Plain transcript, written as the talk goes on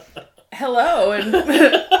hello, and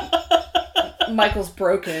Michael's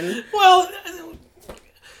broken. Well,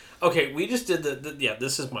 okay, we just did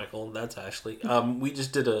this is Michael, and that's Ashley. We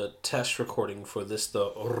just did a test recording for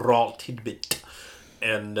the Raw Tidbit,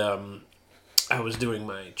 and I was doing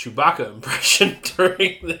my Chewbacca impression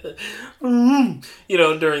during the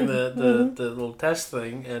little test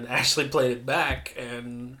thing, and Ashley played it back,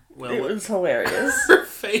 and It was hilarious. her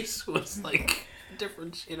face was like a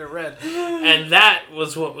different shade of red, and that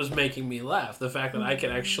was what was making me laugh. The fact that I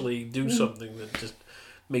can actually do something that just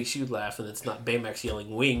makes you laugh, and it's not Baymax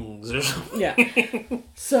yelling wings or something. Yeah.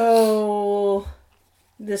 So,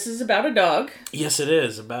 this is about a dog. Yes, it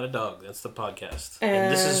is about a dog. That's the podcast,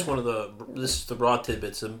 and this is this is the Raw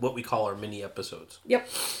Tidbits and what we call our mini episodes. Yep.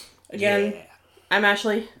 Again, Yeah. I'm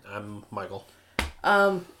Ashley. I'm Michael.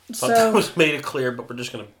 So That was made it clear, but we're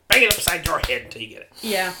just gonna bang it upside your head until you get it.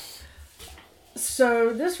 yeah.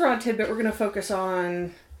 So this Raw Tidbit, we're going to focus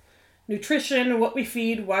on nutrition, what we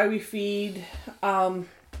feed, why we feed.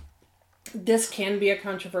 This can be a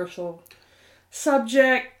controversial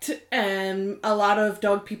subject, and a lot of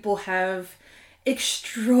dog people have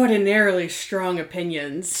extraordinarily strong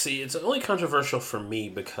opinions. See, it's only controversial for me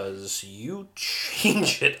because you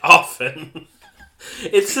change it often.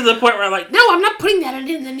 It's to the point where I'm like, no, I'm not putting that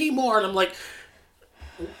in anymore, and I'm like,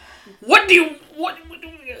 what?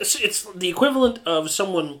 It's the equivalent of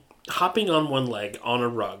someone hopping on one leg on a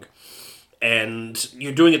rug, and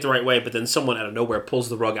you're doing it the right way, but then someone out of nowhere pulls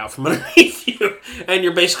the rug out from underneath you, and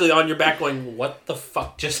you're basically on your back going, what the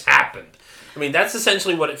fuck just happened? I mean, that's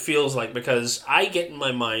essentially what it feels like, because I get in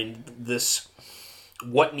my mind this,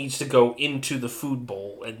 what needs to go into the food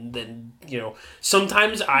bowl, and then,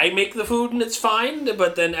 sometimes I make the food and it's fine,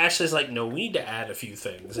 but then Ashley's like, no, we need to add a few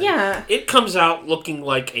things. And Yeah. it comes out looking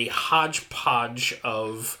like a hodgepodge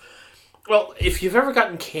of... Well, if you've ever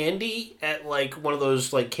gotten candy at, one of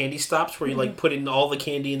those, candy stops where you, put in all the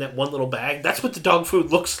candy in that one little bag, that's what the dog food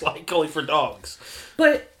looks like, only for dogs.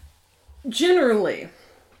 But generally,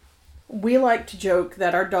 we like to joke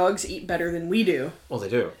that our dogs eat better than we do. Well, they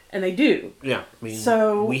do. And they do. Yeah. I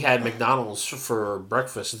mean, we had McDonald's for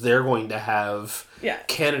breakfast. They're going to have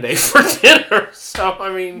Canada for dinner. So,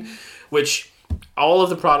 I mean, which all of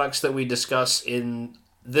the products that we discuss in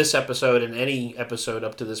this episode and any episode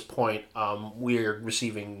up to this point, we're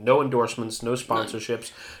receiving no endorsements, no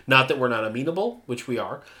sponsorships. Not that we're not amenable, which we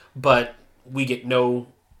are, but we get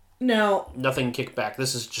nothing kicked back.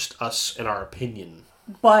 This is just us and our opinion.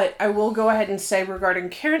 But I will go ahead and say regarding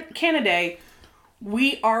Canada,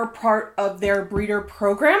 we are part of their breeder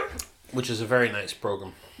program. Which is a very nice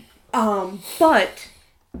program. But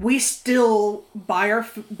we still buy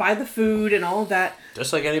the food and all of that.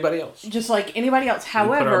 Just like anybody else.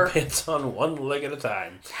 However, we put our pants on one leg at a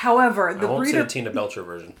time. However, I won't say the Tina Belcher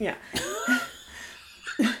version. Yeah.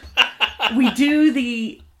 We do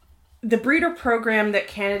the breeder program that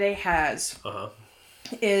Canada has.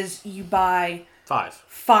 Is you buy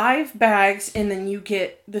 5 bags, and then you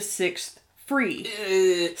get the 6th free.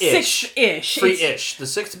 Six-ish. Free-ish. The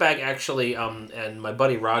 6th bag actually, and my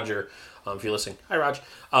buddy Roger, if you're listening, hi Raj,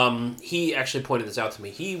 he actually pointed this out to me.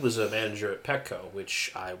 He was a manager at Petco,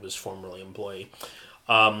 which I was formerly employee,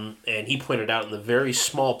 and he pointed out in the very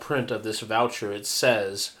small print of this voucher, it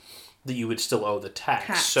says that you would still owe the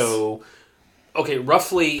tax. So... Okay,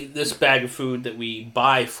 roughly this bag of food that we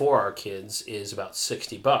buy for our kids is about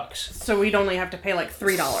 $60. So we'd only have to pay like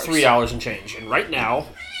 $3. $3 and change. And right now,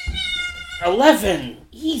 11!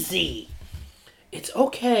 Easy! It's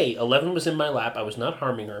okay. 11 was in my lap. I was not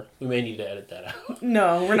harming her. We may need to edit that out.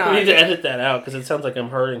 No, we're not. We need to edit that out because it sounds like I'm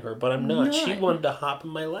hurting her, but I'm not. She wanted to hop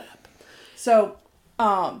in my lap. So,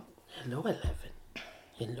 Hello, 11.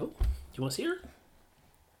 Hello? You want to see her?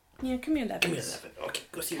 Yeah, come here, Levis. Come here, Levis. Okay,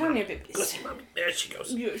 go see Mommy. Mommy. Go see Mommy. There she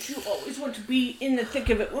goes. Yes, you always want to be in the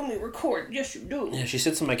thick of it when we record. Yes, you do. Yeah, she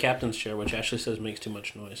sits in my captain's chair, which Ashley says makes too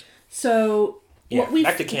much noise. So,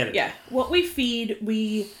 back to Canada. Yeah, what we feed,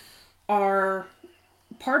 we are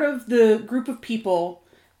part of the group of people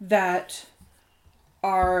that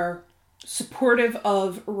are supportive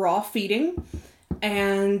of raw feeding.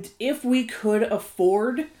 And if we could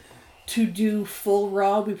afford to do full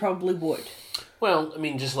raw, we probably would. Well, I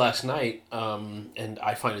mean, just last night, and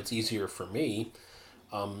I find it's easier for me,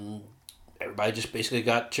 everybody just basically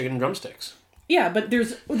got chicken and drumsticks. Yeah, but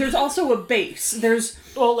there's also a base.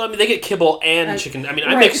 Well, I mean, they get kibble and chicken. I mean,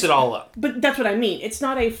 I mix it all up. But that's what I mean. It's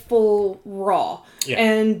not a full raw. Yeah.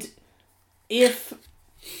 And if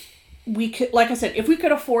we could, like I said, if we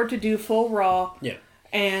could afford to do full raw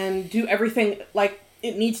and do everything like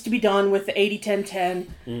it needs to be done with the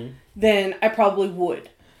 80-10-10, then I probably would.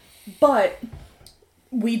 But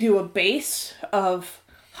we do a base of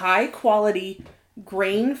high quality,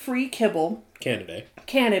 grain-free kibble.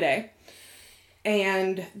 Canada.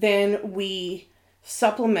 And then we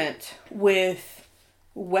supplement with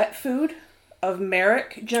wet food of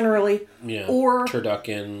Merrick, generally. Yeah. Or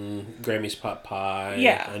turducken, Grammy's pot pie.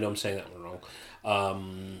 Yeah. I know I'm saying that one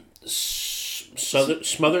wrong.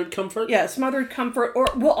 Smothered comfort? Yeah, smothered comfort. Or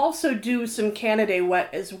we'll also do some Canada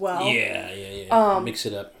wet as well. Yeah. Mix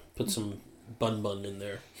it up. Put some bun in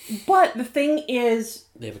there. But the thing is...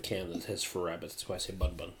 They have a can that has for rabbits. That's why I say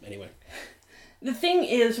bun. Anyway. The thing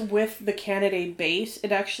is, with the Canada base,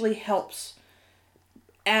 it actually helps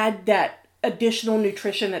add that additional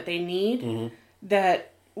nutrition that they need. Mm-hmm.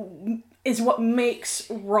 That is what makes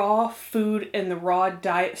raw food and the raw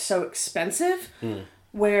diet so expensive.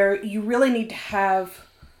 Where you really need to have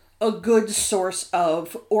a good source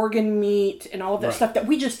of organ meat and all of that stuff that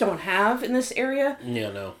we just don't have in this area.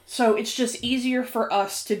 Yeah, no. So it's just easier for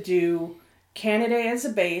us to do Canada as a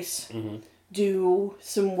base, do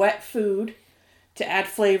some wet food to add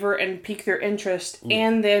flavor and pique their interest,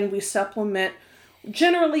 and then we supplement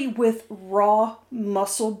generally with raw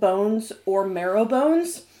muscle bones or marrow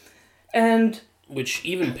bones. And which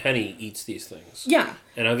even Penny eats these things. Yeah.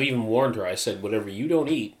 And I've even warned her. I said, whatever you don't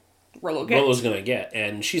eat, Rolo's going to get.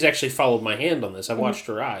 And she's actually followed my hand on this. I watched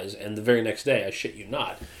her eyes, and the very next day, I shit you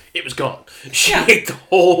not, it was gone. She ate the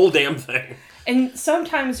whole damn thing. And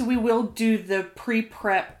sometimes we will do the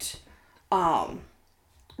pre-prepped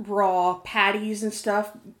raw patties and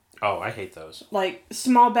stuff. Oh, I hate those. Like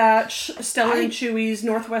small batch, Stella and Chewy's,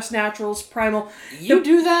 Northwest Naturals, Primal. You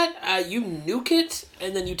do that, you nuke it,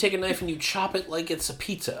 and then you take a knife and you chop it like it's a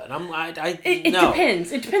pizza. And It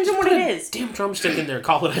depends. It depends on what it is. Damn drumstick in there,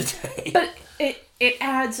 call it a day. But it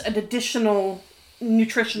adds an additional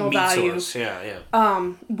nutritional meat value. Source.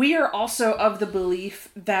 Yeah. We are also of the belief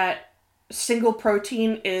that single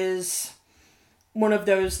protein is one of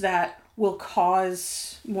those that will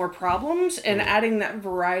cause more problems, and adding that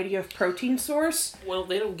variety of protein source. Well,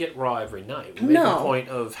 they don't get raw every night. We make a point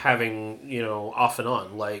of having, off and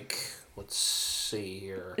on. Like, let's see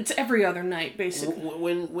here. It's every other night, basically.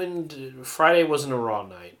 When Friday wasn't a raw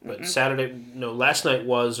night, but last night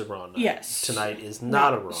was a raw night. Yes. Tonight is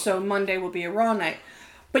not a raw night. So Monday will be a raw night.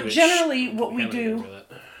 But generally, what we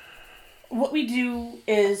do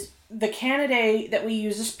is the Canada that we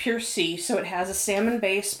use is Pure C, so it has a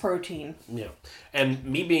salmon-based protein. Yeah. And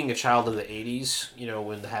me being a child of the 80s,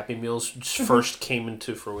 when the Happy Meals first came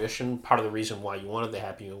into fruition, part of the reason why you wanted the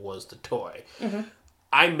Happy Meal was the toy. Mm-hmm.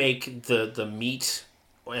 I make the meat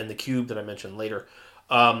and the cube that I mentioned later,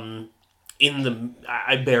 I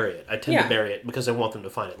bury it. I tend to bury it because I want them to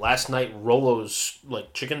find it. Last night, Rolo's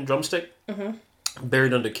chicken drumstick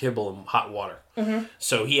buried under kibble in hot water. Mm-hmm.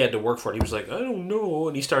 So he had to work for it. He was like, I don't know.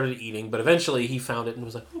 And he started eating. But eventually he found it and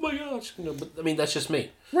was like, oh my gosh. But that's just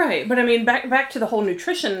me. Right. But back to the whole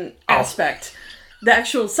nutrition aspect. The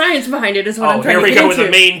actual science behind it is what I'm trying to get into. Here we go with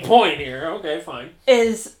the main point here. Okay, fine.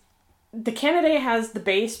 Is the Canada has the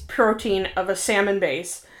base protein of a salmon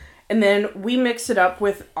base. And then we mix it up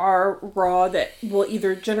with our raw that will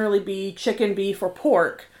either generally be chicken, beef, or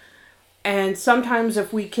pork. And sometimes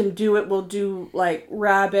if we can do it, we'll do like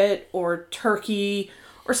rabbit or turkey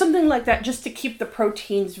or something like that just to keep the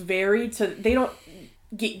proteins varied so that they don't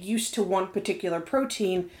get used to one particular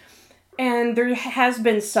protein. And there has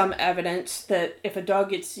been some evidence that if a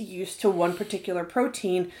dog gets used to one particular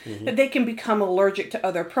protein, that they can become allergic to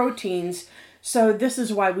other proteins. So this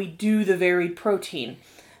is why we do the varied protein.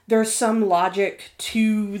 There's some logic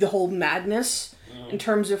to the whole madness in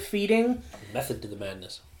terms of feeding. Method to the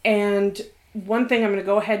madness. And one thing I'm going to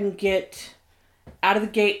go ahead and get out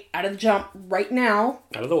of the jump right now.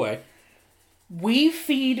 Out of the way. We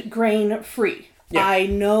feed grain free. Yeah. I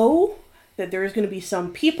know that there's going to be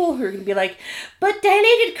some people who are going to be like, but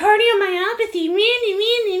dilated cardiomyopathy.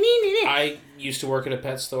 I used to work at a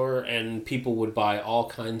pet store and people would buy all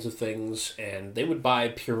kinds of things and they would buy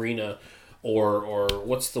Purina or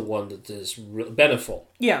what's the one that is Beneful.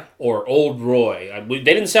 Yeah. Or Old Roy. They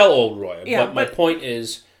didn't sell Old Roy. Yeah, but my point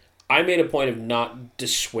is, I made a point of not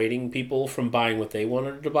dissuading people from buying what they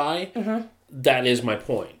wanted to buy. Mm-hmm. That is my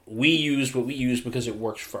point. We use what we use because it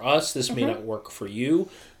works for us. This may not work for you,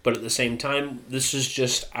 but at the same time, this is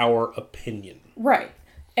just our opinion. Right.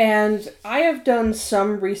 And I have done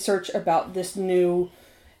some research about this new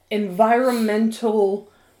environmental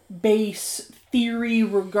base theory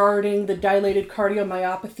regarding the dilated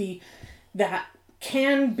cardiomyopathy that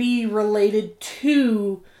can be related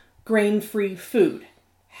to grain-free food.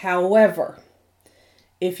 However,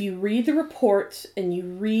 if you read the reports and you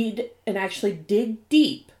read and actually dig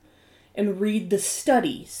deep and read the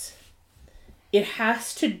studies, it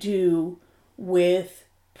has to do with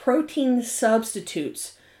protein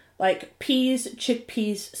substitutes like peas,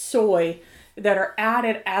 chickpeas, soy that are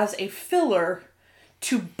added as a filler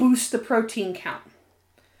to boost the protein count.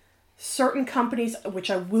 Certain companies, which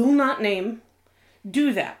I will not name,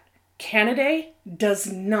 do that. Canidae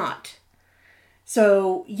does not.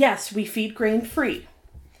 So, yes, we feed grain-free.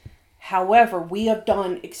 However, we have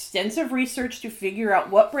done extensive research to figure out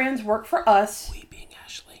what brands work for us. We being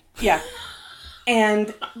Ashley. Yeah.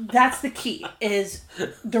 And that's the key, is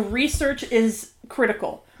the research is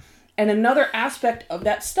critical. And another aspect of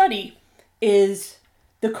that study is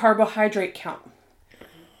the carbohydrate count.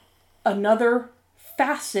 Another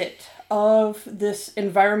facet of this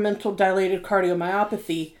environmental dilated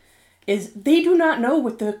cardiomyopathy is they do not know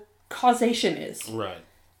what the causation is. Right.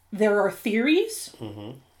 There are theories.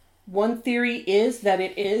 Mm-hmm. One theory is that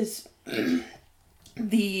it is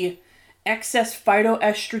the excess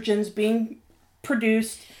phytoestrogens being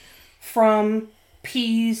produced from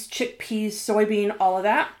peas, chickpeas, soybean, all of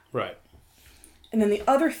that. Right. And then the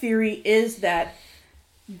other theory is that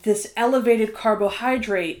this elevated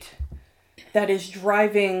carbohydrate that is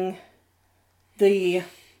driving the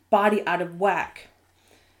body out of whack.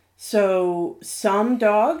 So some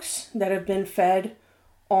dogs that have been fed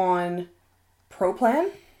on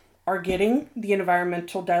ProPlan are getting the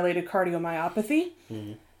environmental dilated cardiomyopathy,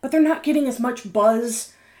 but they're not getting as much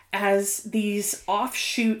buzz as these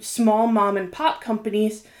offshoot small mom and pop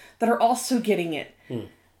companies that are also getting it.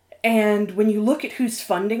 And when you look at who's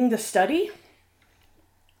funding the study,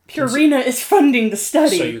 Purina is funding the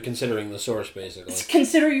study. So you're considering the source, basically.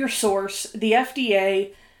 Consider your source. The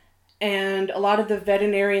FDA and a lot of the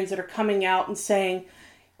veterinarians that are coming out and saying,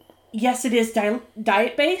 yes, it is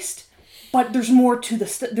diet-based, but there's more to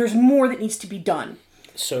there's more that needs to be done.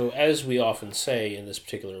 So, as we often say in this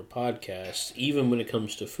particular podcast, even when it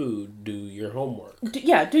comes to food, do your homework.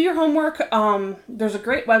 Do your homework. There's a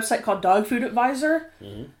great website called Dog Food Advisor.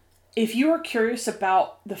 Mm-hmm. If you are curious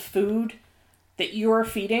about the food that you are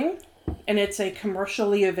feeding, and it's a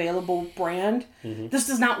commercially available brand, this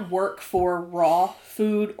does not work for raw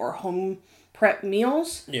food or home prep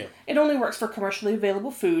meals. Yeah. It only works for commercially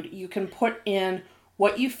available food. You can put in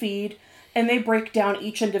what you feed, and they break down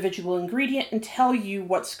each individual ingredient and tell you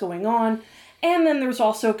what's going on. And then there's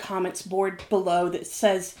also a comments board below that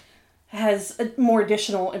has more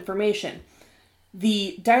additional information.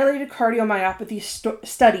 The dilated cardiomyopathy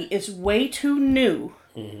study is way too new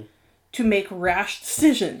to make rash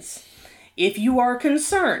decisions. If you are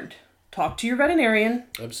concerned, talk to your veterinarian.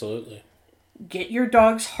 Absolutely. Get your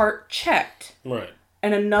dog's heart checked. Right.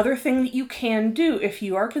 And another thing that you can do if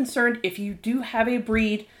you are concerned, if you do have a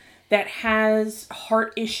breed that has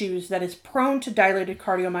heart issues, that is prone to dilated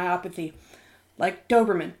cardiomyopathy, like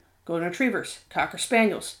Doberman, Golden Retrievers, Cocker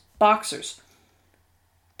Spaniels, Boxers,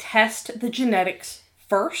 test the genetics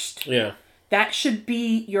first. Yeah. That should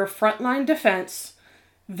be your frontline defense.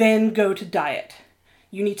 Then go to diet.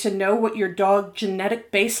 You need to know what your dog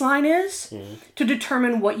genetic baseline is to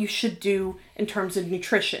determine what you should do in terms of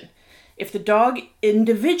nutrition. If the dog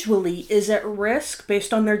individually is at risk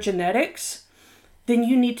based on their genetics, then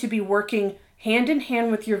you need to be working hand in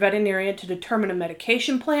hand with your veterinarian to determine a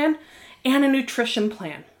medication plan and a nutrition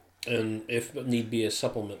plan. And if need be, a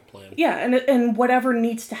supplement plan. Yeah, and whatever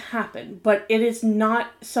needs to happen. But it is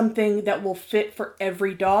not something that will fit for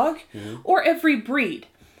every dog or every breed.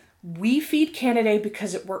 We feed Canidae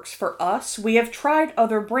because it works for us. We have tried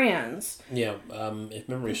other brands. Yeah, if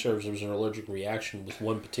memory serves, there was an allergic reaction with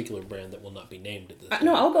one particular brand that will not be named at this time.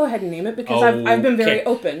 No, I'll go ahead and name it because I've been very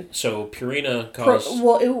open. So Purina caused...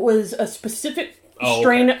 it was a specific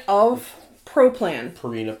strain of ProPlan.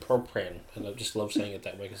 Purina ProPlan. And I just love saying it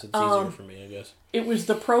that way because it's easier for me, I guess. It was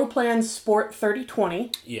the ProPlan Sport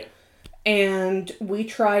 3020. Yeah. And we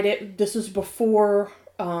tried it. This was before...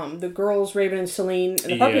 the girls, Raven and Celine,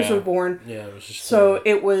 and the puppies were born. Yeah, it was just... So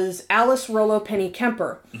it was Alice, Rollo, Penny,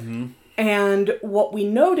 Kemper. Mm-hmm. And what we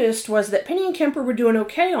noticed was that Penny and Kemper were doing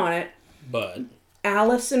okay on it. But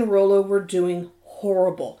Alice and Rollo were doing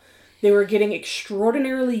horrible. They were getting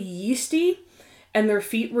extraordinarily yeasty, and their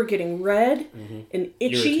feet were getting red and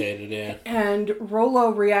itchy. Irritated, yeah. And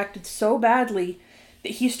Rollo reacted so badly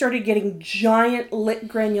that he started getting giant lick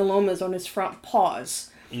granulomas on his front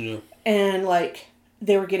paws. Yeah. And,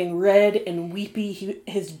 they were getting red and weepy.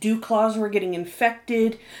 His dew claws were getting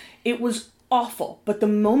infected. It was awful. But the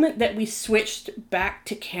moment that we switched back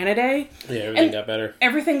to Canidae... Yeah, everything got better.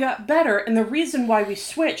 Everything got better. And the reason why we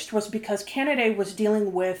switched was because Canidae was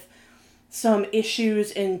dealing with some issues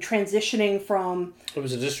in transitioning from... It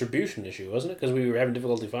was a distribution issue, wasn't it? Because we were having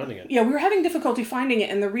difficulty finding it. Yeah, we were having difficulty finding it.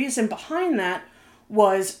 And the reason behind that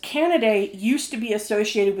was Canaday used to be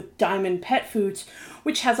associated with Diamond Pet Foods,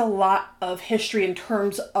 which has a lot of history in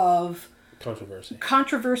terms of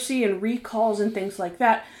controversy and recalls and things like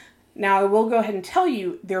that. Now, I will go ahead and tell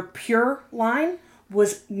you, their Pure line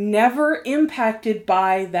was never impacted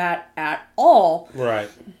by that at all. Right.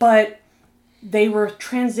 But they were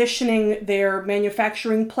transitioning their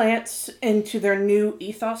manufacturing plants into their new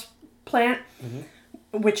Ethos plant,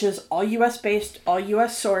 which is all U.S. based, all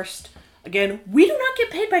U.S. sourced. Again, we do not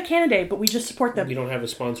get paid by Canaday, but we just support them. We don't have a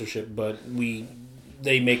sponsorship, but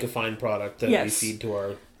they make a fine product that we feed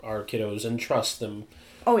to our kiddos and trust them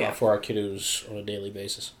for our kiddos on a daily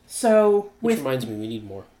basis. So, which reminds me, we need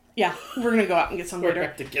more. Yeah, we're going to go out and get some later. We're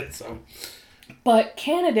going to have to get some. But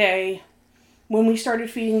Canaday, when we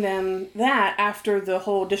started feeding them that, after the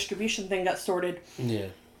whole distribution thing got sorted,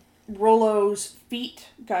 Rollo's feet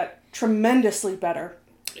got tremendously better.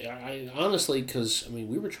 Honestly, because,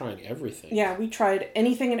 we were trying everything. Yeah, we tried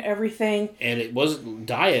anything and everything. And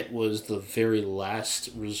diet was the very last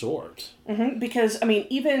resort. Mm-hmm, because,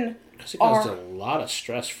 even... Because it caused a lot of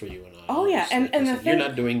stress for you and I. Oh, yeah, and the thing... You're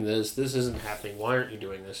not doing this isn't happening, why aren't you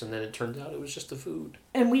doing this? And then it turns out it was just the food.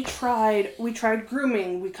 And we tried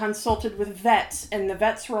grooming, we consulted with vets, and the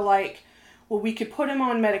vets were like, well, we could put him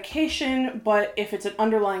on medication, but if it's an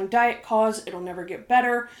underlying diet cause, it'll never get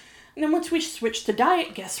better. And then once we switched to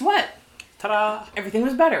diet, guess what? Ta-da! Everything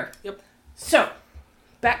was better. Yep. So,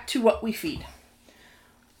 back to what we feed.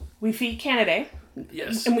 We feed Canaday.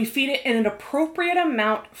 Yes. And we feed it in an appropriate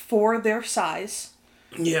amount for their size.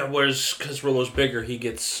 Yeah, whereas, because Rollo's bigger, he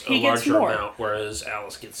gets a larger amount, whereas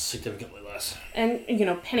Alice gets significantly less. And,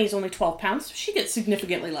 Penny's only 12 pounds, so she gets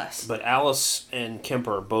significantly less. But Alice and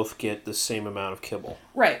Kemper both get the same amount of kibble.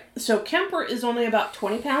 Right. So Kemper is only about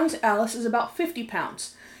 20 pounds, Alice is about 50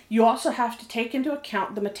 pounds. You also have to take into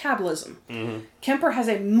account the metabolism. Mm-hmm. Kemper has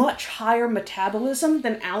a much higher metabolism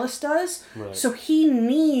than Alice does, so he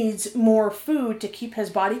needs more food to keep his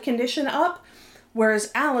body condition up,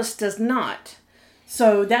 whereas Alice does not.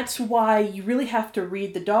 So that's why you really have to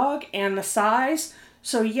read the dog and the size.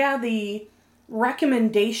 So yeah, the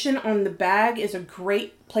recommendation on the bag is a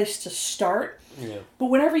great place to start. Yeah. But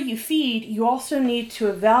whenever you feed, you also need to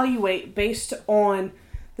evaluate based on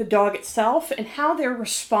the dog itself and how they're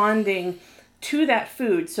responding to that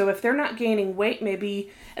food. So if they're not gaining weight, maybe,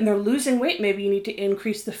 and they're losing weight, maybe you need to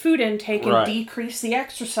increase the food intake and decrease the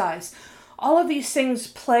exercise. All of these things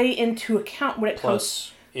play into account when it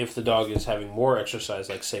comes... If the dog is having more exercise,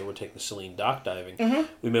 like say we're taking Celine dock diving,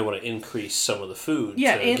 we may want to increase some of the food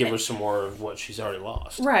to give her some more of what she's already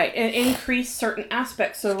lost. Right, and increase certain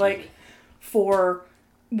aspects. So for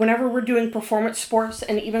whenever we're doing performance sports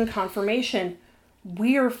and even conformation,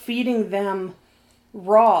 we are feeding them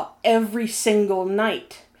raw every single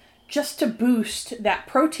night just to boost that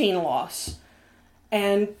protein loss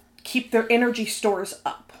and keep their energy stores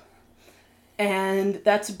up. And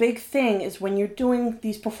that's a big thing, is when you're doing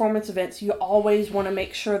these performance events, you always want to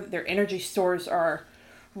make sure that their energy stores are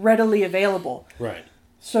readily available. Right.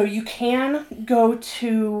 So you can go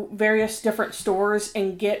to various different stores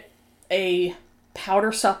and get a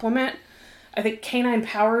powder supplement. I think Canine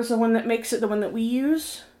Power is the one that makes it, the one that we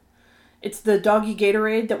use. It's the doggy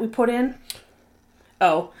Gatorade that we put in.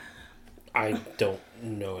 Oh. I don't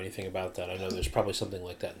know anything about that. I know there's probably something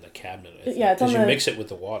like that in the cabinet. Yeah, because you mix it with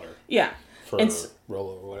the water. Yeah. For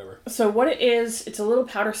Rollo or whatever. So what it is, it's a little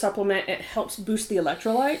powder supplement. It helps boost the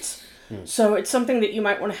electrolytes. So it's something that you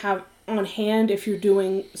might want to have on hand if you're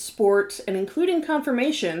doing sports, and including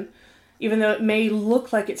conformation. Even though it may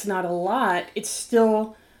look like it's not a lot, it's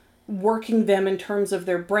still working them in terms of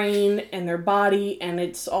their brain and their body, and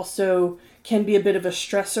it's also can be a bit of a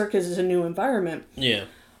stressor because it's a new environment. Yeah.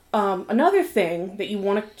 Another thing that you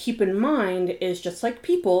want to keep in mind is, just like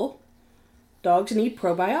people, dogs need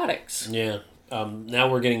probiotics. Yeah. Now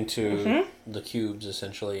we're getting to the cubes,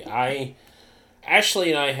 essentially. Ashley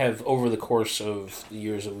and I have, over the course of the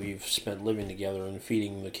years that we've spent living together and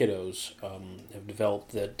feeding the kiddos, have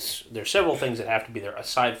developed that there are several things that have to be there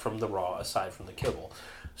aside from the raw, aside from the kibble.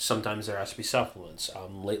 Sometimes there has to be supplements.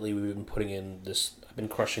 Lately we've been putting in this, I've been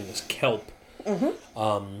crushing this kelp,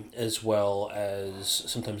 as well as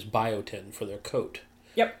sometimes biotin for their coat.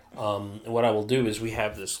 Yep. And what I will do is we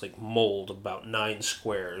have this mold about 9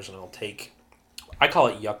 squares, and I call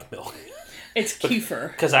it yuck milk. It's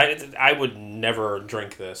kefir. Because I would never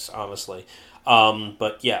drink this, honestly.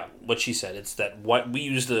 But yeah, what she said, it's that we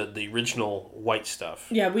use the original white stuff.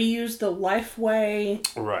 Yeah, we use the Lifeway.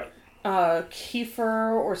 Right.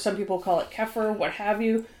 Kefir, or some people call it kefir, what have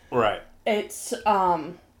you. Right. It's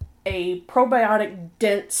a probiotic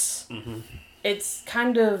dense It's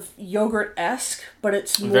kind of yogurt-esque, but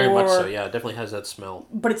it's more... Very much so, yeah. It definitely has that smell.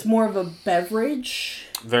 But it's more of a beverage.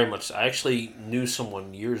 Very much so. I actually knew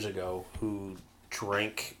someone years ago who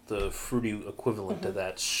drank the fruity equivalent to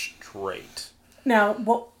that straight. Now,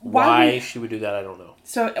 why she would do that, I don't know.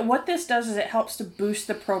 So what this does is it helps to boost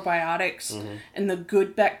the probiotics and the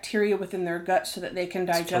good bacteria within their gut so that they can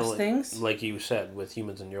digest things. Like you said, with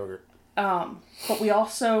humans and yogurt. But we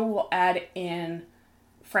also will add in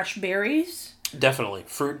fresh berries. Definitely.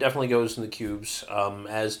 Fruit definitely goes in the cubes,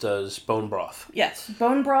 as does bone broth. Yes,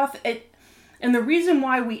 bone broth. And the reason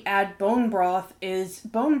why we add bone broth is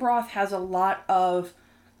bone broth has a lot of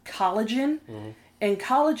collagen. And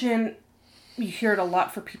collagen, you hear it a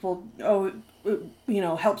lot for people,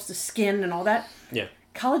 helps the skin and all that. Yeah.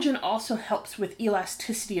 Collagen also helps with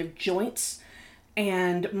elasticity of joints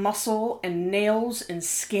and muscle and nails and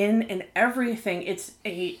skin and everything. It's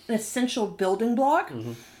an essential building block.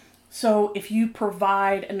 So if you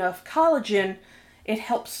provide enough collagen, it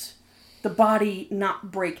helps the body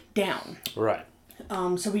not break down. Right.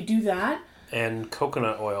 So we do that. And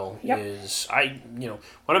coconut oil is,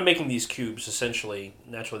 when I'm making these cubes, essentially,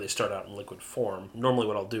 naturally they start out in liquid form. Normally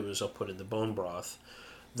what I'll do is I'll put in the bone broth,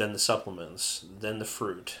 then the supplements, then the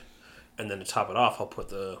fruit, and then to top it off, I'll put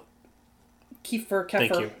the... Kefir.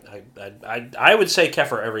 Thank you. I would say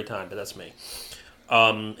kefir every time, but that's me.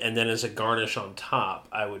 And then as a garnish on top,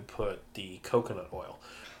 I would put the coconut oil.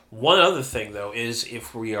 One other thing, though, is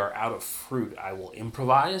if we are out of fruit, I will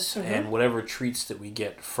improvise, and whatever treats that we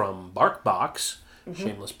get from BarkBox,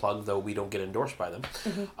 shameless plug, though we don't get endorsed by them,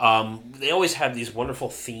 they always have these wonderful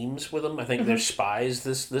themes with them. I think they're spies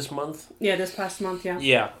this month. Yeah, this past month, yeah.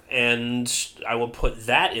 Yeah, and I will put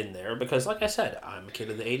that in there because, like I said, I'm a kid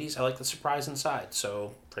of the 80s. I like the surprise inside,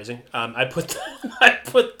 so... Phrasing. I put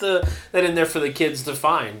that in there for the kids to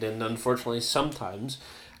find, and unfortunately, sometimes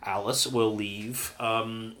Alice will leave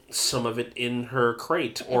some of it in her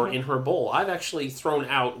crate or in her bowl. I've actually thrown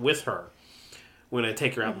out with her when I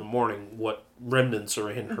take her out in the morning what remnants are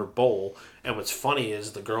in her bowl. And what's funny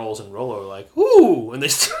is the girls and Rolo are like, "Ooh!" and they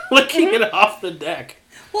start licking it off the deck.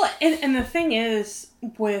 Well, and the thing is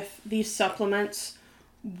with these supplements,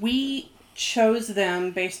 we chose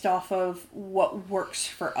them based off of what works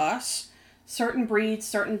for us. Certain breeds,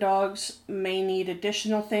 certain dogs may need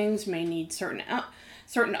additional things, may need certain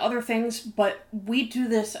other things, but we do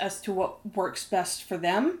this as to what works best for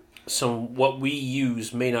them. So what we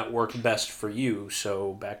use may not work best for you.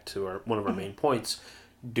 So back to one of our main points,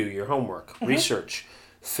 do your homework, research,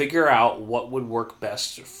 figure out what would work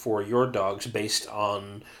best for your dogs based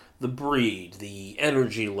on the breed, the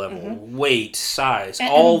energy level, weight, size,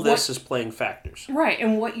 all this is playing factors. Right,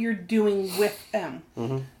 and what you're doing with them.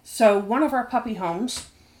 So one of our puppy homes,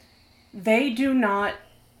 they do not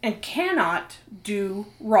and cannot do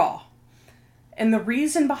raw. And the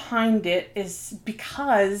reason behind it is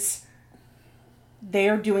because they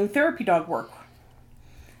are doing therapy dog work.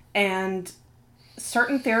 And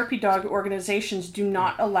certain therapy dog organizations do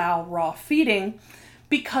not allow raw feeding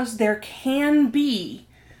because there can be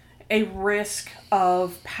a risk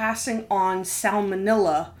of passing on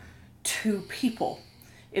salmonella to people.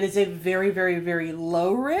 It is a very, very, very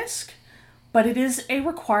low risk, but it is a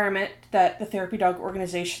requirement that the therapy dog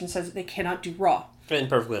organization says that they cannot do raw. And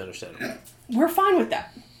perfectly understandable. We're fine with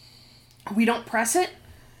that. We don't press it,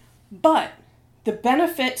 but the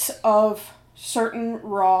benefits of certain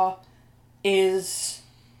raw is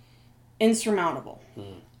insurmountable.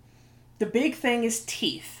 The big thing is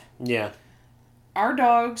teeth. Yeah. Our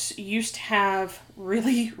dogs used to have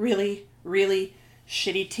really, really, really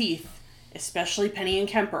shitty teeth, especially Penny and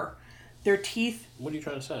Kemper. Their teeth... What are you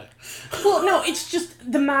trying to say? Well, no, it's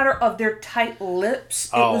just the matter of their tight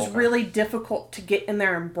lips. It was really difficult to get in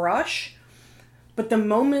there and brush. But the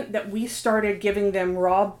moment that we started giving them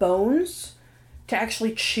raw bones to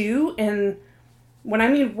actually chew, and when I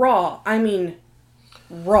mean raw, I mean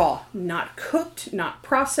raw, not cooked, not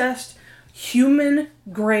processed,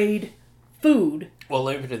 human-grade food. Well,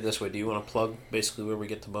 let me put it this way. Do you want to plug basically where we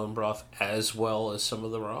get the bone broth as well as some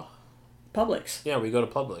of the raw? Publix. Yeah, we go to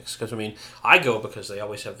Publix. Because, I go because they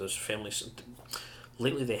always have those families.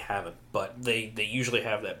 Lately they haven't, but they usually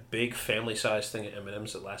have that big family-sized thing of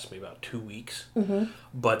M&Ms that lasts me about 2 weeks.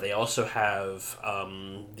 But they also have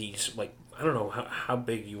these, like, I don't know how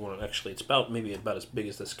big you want it. Actually, it's maybe about as big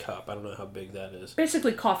as this cup. I don't know how big that is.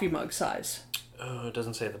 Basically coffee mug size. It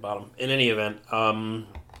doesn't say at the bottom. In any event,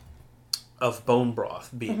 of bone broth,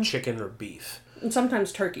 be it chicken or beef. And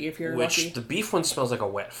sometimes turkey if you're Which lucky. the beef one smells like a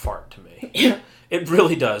wet fart to me. Yeah. It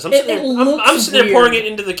really does. I'm It sitting there looks pouring weird. it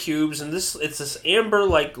into the cubes, and it's this amber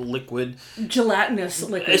like liquid. Gelatinous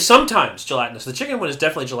liquid. It's sometimes gelatinous. The chicken one is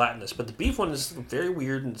definitely gelatinous, but the beef one is very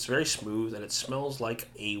weird and it's very smooth, and it smells like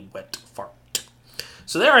a wet fart.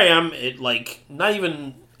 So there I am at like not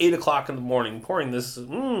even 8 o'clock in the morning pouring this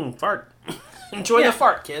fart. Enjoy the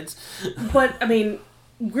fart, kids. But I mean,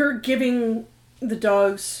 we're giving the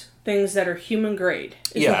dogs things that are human grade.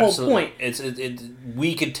 Is the whole absolutely. point.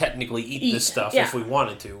 We could technically eat this stuff if we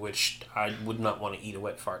wanted to, which I would not want to eat a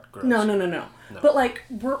wet fart. Gross. No. But like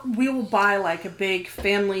we will buy like a big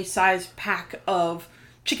family-sized pack of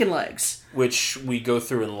chicken legs, Which we go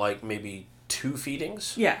through in like maybe 2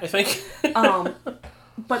 feedings. Yeah. I think.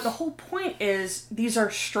 But the whole point is these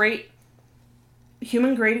are straight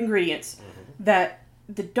human grade ingredients that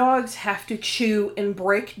the dogs have to chew and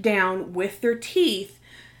break down with their teeth.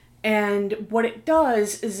 And what it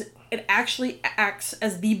does is it actually acts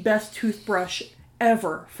as the best toothbrush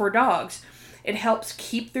ever for dogs. It helps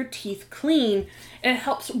keep their teeth clean, and it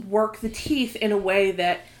helps work the teeth in a way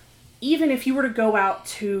that even if you were to go out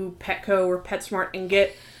to Petco or PetSmart and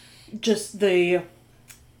get just the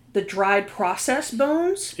dried processed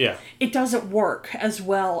bones, it doesn't work as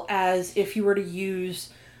well as if you were to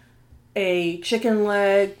use a chicken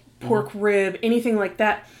leg, pork rib, anything like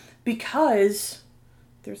that, because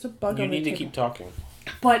there's a bug on the table. You need to keep talking.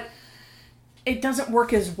 But it doesn't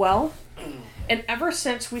work as well. And ever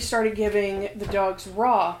since we started giving the dogs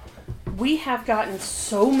raw, we have gotten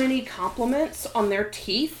so many compliments on their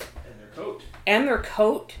teeth and their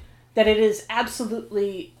coat that it is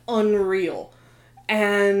absolutely unreal.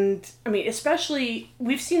 And, I mean, especially,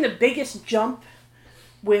 we've seen the biggest jump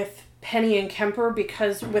with Penny and Kemper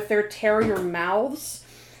because with their terrier mouths,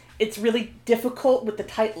 it's really difficult with the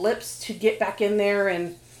tight lips to get back in there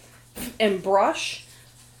and brush.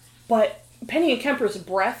 But Penny and Kemper's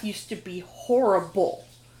breath used to be horrible.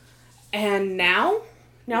 And now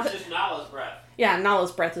It's just Nala's breath. Yeah,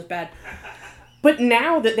 Nala's breath is bad. But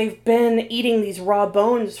now that they've been eating these raw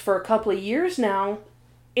bones for a couple of years now,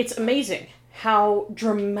 it's amazing how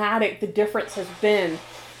dramatic the difference has been.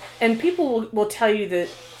 And people will tell you that,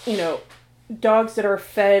 you know, dogs that are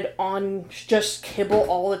fed on just kibble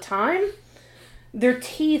all the time, their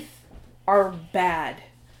teeth are bad.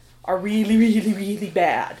 Are really, really, really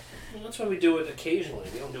bad. Well, that's why we do it occasionally.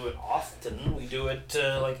 We don't do it often. We do it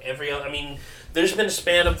like every other... I mean, there's been a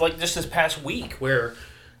span of like just this past week where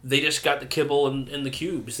they just got the kibble and the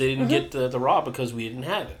cubes. They didn't get the raw because we didn't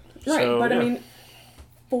have it. Right, so, but I mean,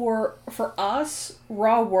 for us,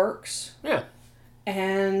 raw works. Yeah.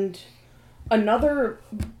 And another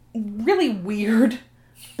really weird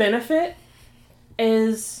benefit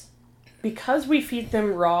is because we feed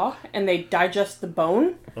them raw and they digest the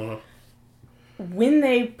bone, when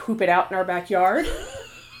they poop it out in our backyard,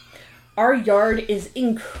 our yard is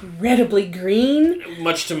incredibly green.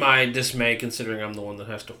 Much to my dismay, considering I'm the one that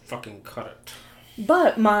has to fucking cut it.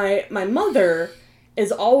 But my mother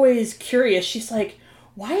is always curious. She's like,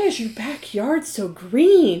 why is your backyard so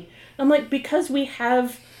green? I'm like, because we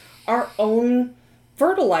have our own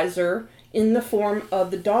fertilizer in the form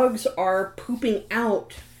of the dogs are pooping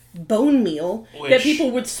out bone meal that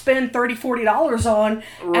people would spend $30, $40 on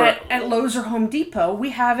at Lowe's or Home Depot. We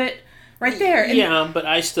have it right there. And yeah, but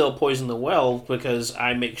I still poison the well because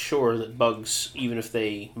I make sure that bugs, even if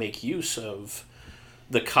they make use of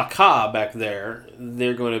the caca back there,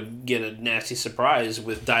 they're going to get a nasty surprise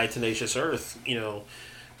with diatomaceous earth, you know,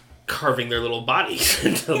 carving their little bodies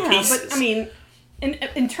into pieces. But I mean,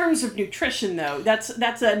 in terms of nutrition, though,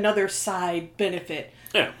 that's another side benefit.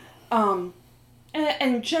 Yeah.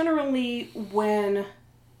 And generally, when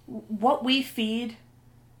what we feed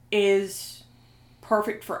is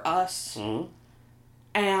perfect for us,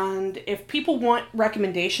 and if people want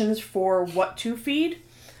recommendations for what to feed,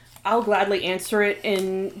 I'll gladly answer it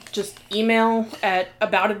in just email at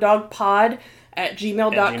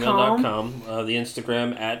aboutadogpod@gmail.com. The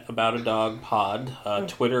Instagram at aboutadogpod.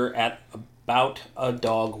 Twitter at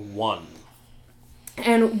aboutadog1.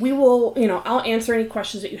 And we will, I'll answer any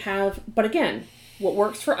questions that you have. But again, what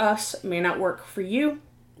works for us may not work for you.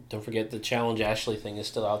 Don't forget the Challenge Ashley thing is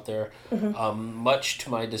still out there. Much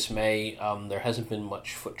to my dismay, there hasn't been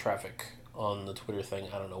much foot traffic on the Twitter thing.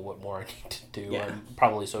 I don't know what more I need to do. Yeah. I'm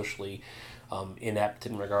probably socially inept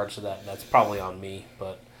in regards to that, and that's probably on me,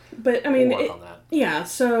 but I mean, we'll work on that. Yeah,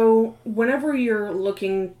 so whenever you're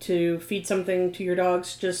looking to feed something to your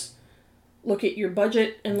dogs, just look at your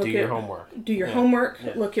budget and look do your homework. Do your homework,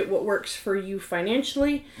 look at what works for you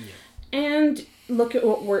financially, and look at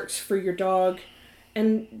what works for your dog.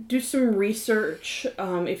 And do some research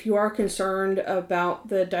if you are concerned about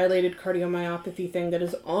the dilated cardiomyopathy thing that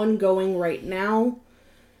is ongoing right now.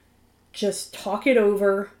 Just talk it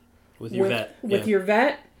over with your vet. With your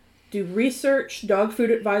vet. Do research,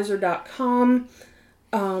 dogfoodadvisor.com.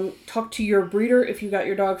 Talk to your breeder if you got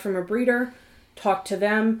your dog from a breeder. Talk to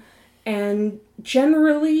them. And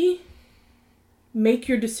generally, make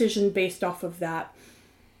your decision based off of that.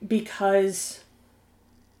 Because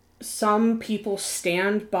some people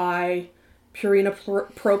stand by Purina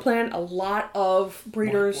Pro Plan. A lot of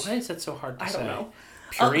breeders... Why is that so hard to say? I don't know.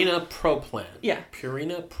 Purina Pro Plan. Yeah.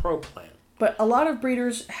 Purina Pro Plan. But a lot of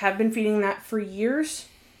breeders have been feeding that for years.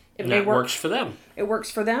 And that works for them. It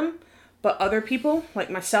works for them. But other people,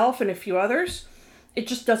 like myself and a few others, it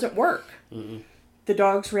just doesn't work. Mm-mm. The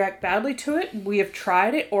dogs react badly to it. We have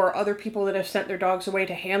tried it, or other people that have sent their dogs away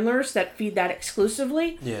to handlers that feed that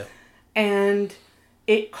exclusively. Yeah. And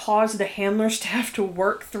it caused the handlers to have to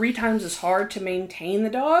work 3 times as hard to maintain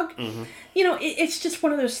the dog. Mm-hmm. You know, it's just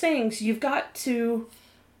one of those things. You've got to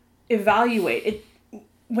evaluate it.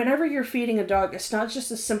 Whenever you're feeding a dog, it's not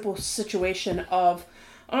just a simple situation of,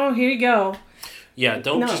 oh, here you go. Yeah,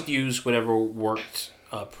 don't just use whatever worked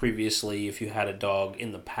previously if you had a dog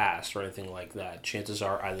in the past or anything like that. Chances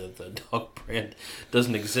are either the dog brand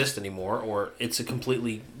doesn't exist anymore or it's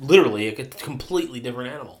literally a completely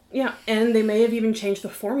different animal. Yeah, and they may have even changed the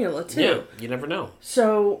formula too. Yeah, you never know.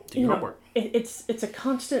 So, do your homework. It's a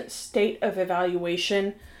constant state of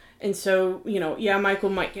evaluation. And so, Michael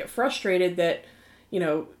might get frustrated that,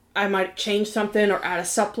 I might change something or add a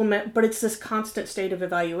supplement, but it's this constant state of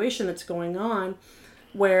evaluation that's going on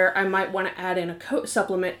where I might want to add in a coat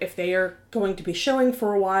supplement if they are going to be showing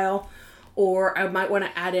for a while, or I might want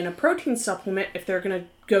to add in a protein supplement if they're going to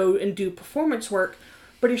go and do performance work,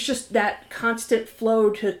 but it's just that constant flow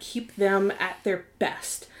to keep them at their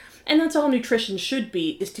best. And that's all nutrition should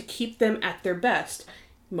be, is to keep them at their best.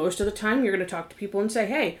 Most of the time you're going to talk to people and say,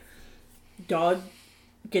 hey, dog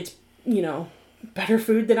gets, better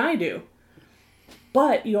food than I do.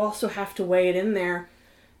 But you also have to weigh it in there.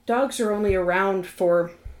 Dogs are only around for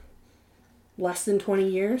less than 20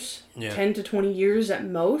 years. Yeah. 10 to 20 years at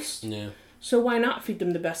most. Yeah. So why not feed them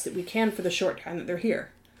the best that we can for the short time that they're here?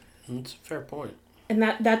 That's a fair point. And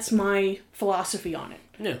that's my philosophy on it.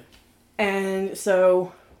 Yeah. And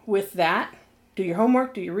so with that, do your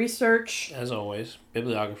homework, do your research. As always,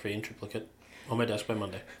 bibliography in triplicate on my desk by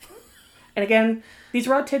Monday. And again, these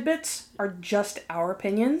raw tidbits are just our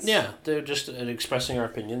opinions. Yeah, they're just expressing our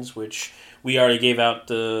opinions, which we already gave out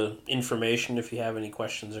the information if you have any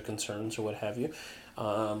questions or concerns or what have you.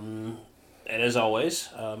 And as always,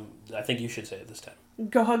 I think you should say it this time.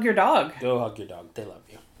 Go hug your dog. Go hug your dog. They love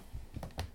you.